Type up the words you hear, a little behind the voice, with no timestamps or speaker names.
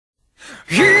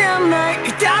嫌な痛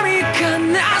み悲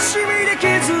しみで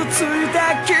傷つい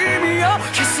た君を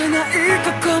消せない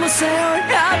過去も背負い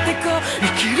合ってこう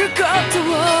生きること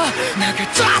を投げ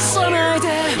出さないで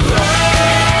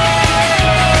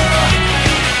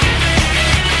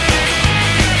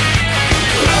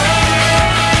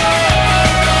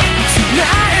繋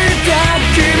いだ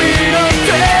君の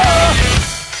手を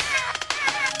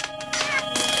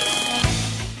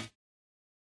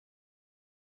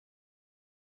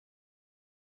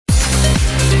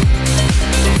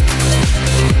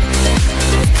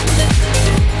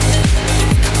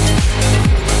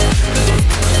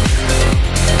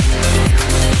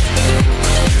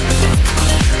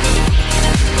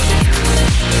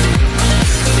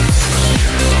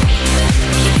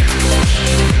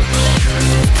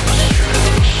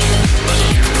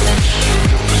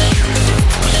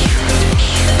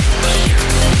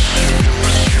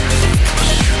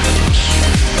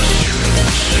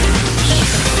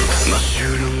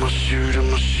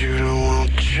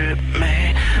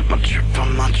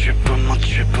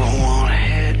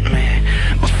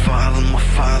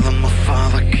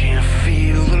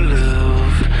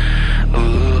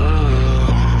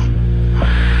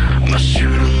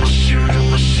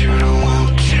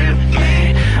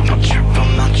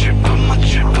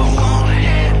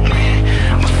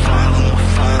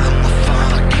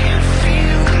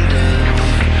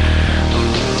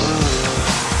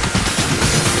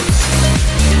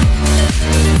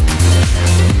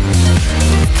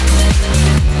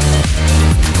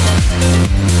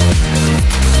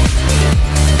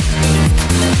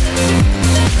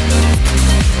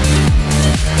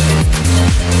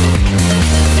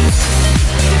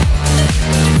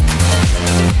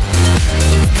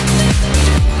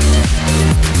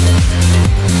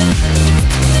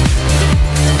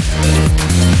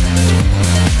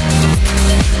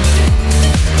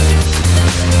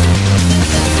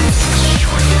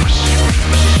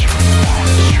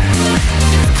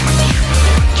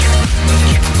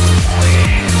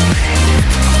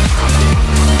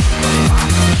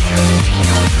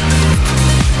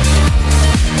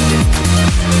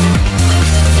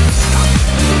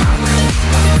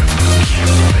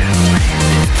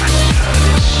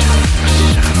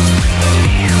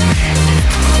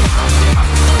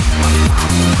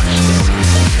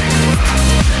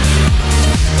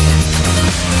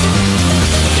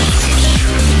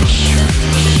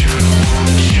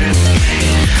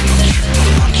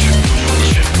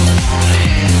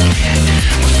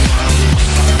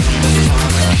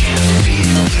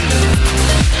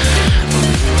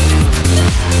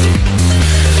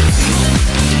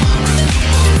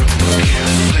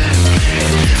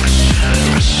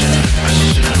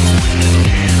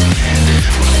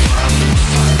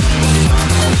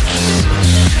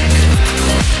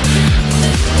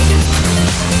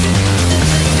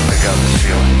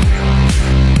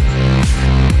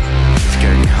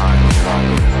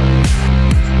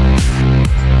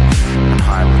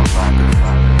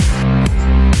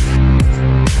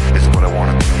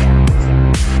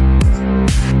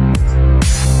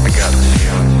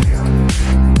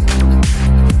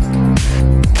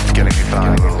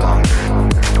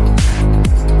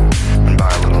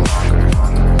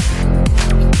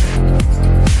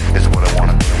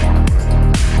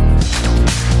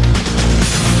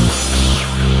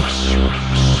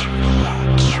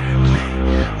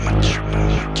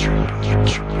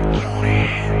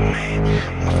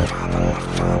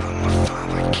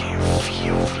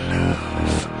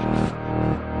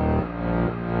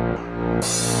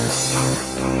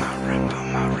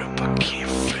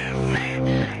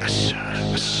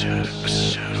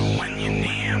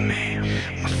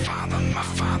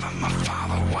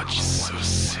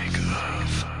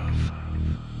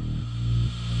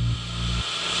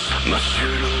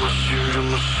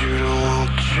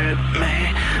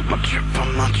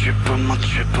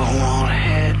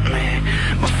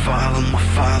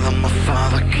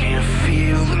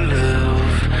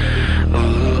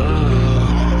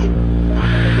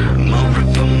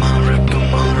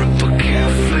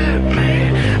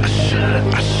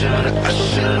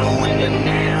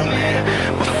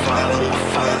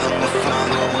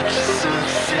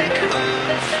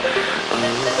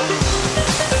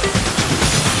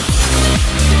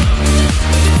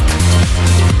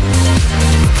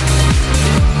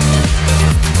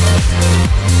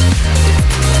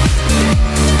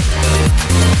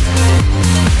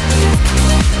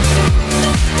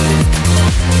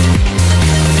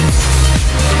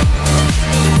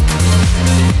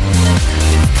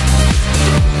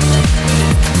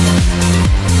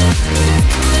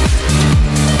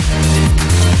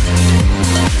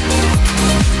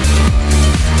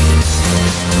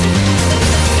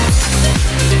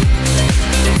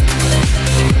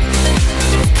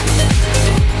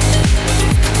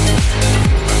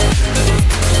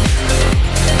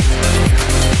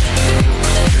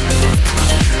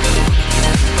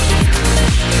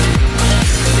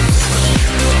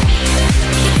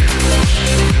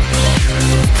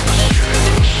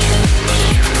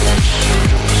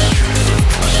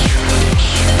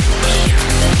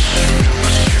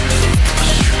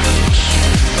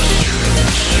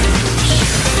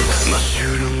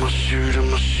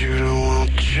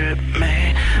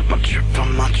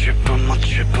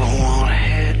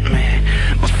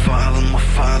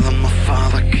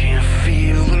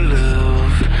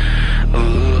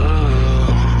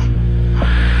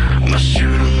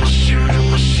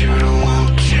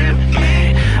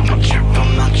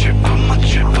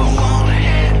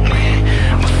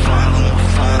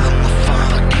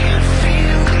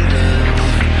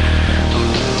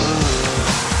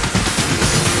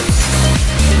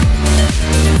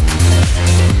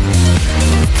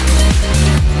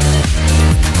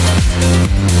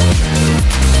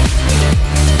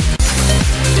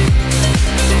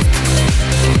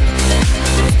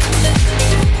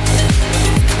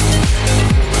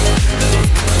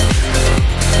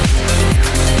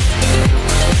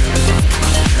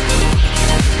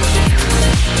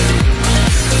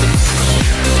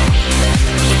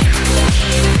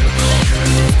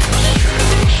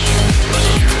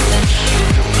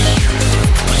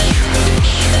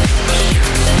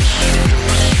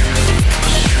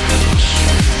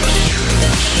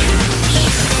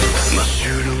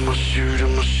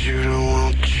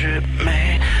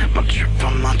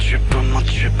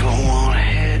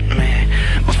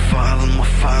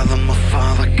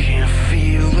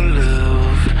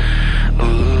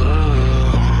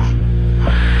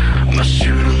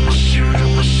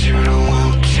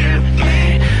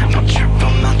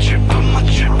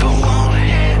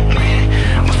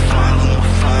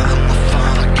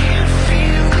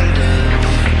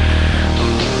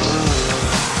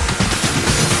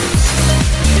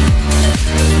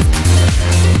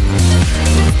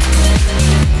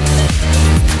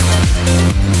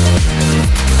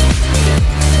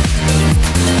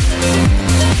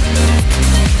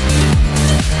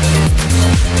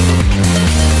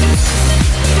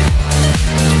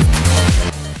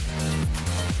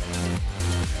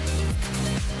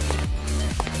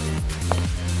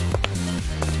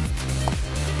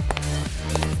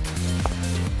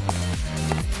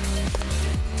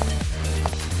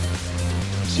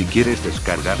quieres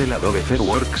descargar el Adobe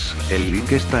Works, el link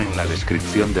está en la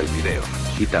descripción del video.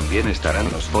 Y también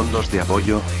estarán los fondos de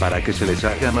apoyo, para que se les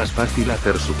haga más fácil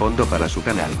hacer su fondo para su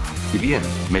canal. Y bien,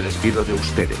 me despido de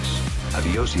ustedes.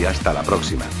 Adiós y hasta la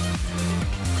próxima.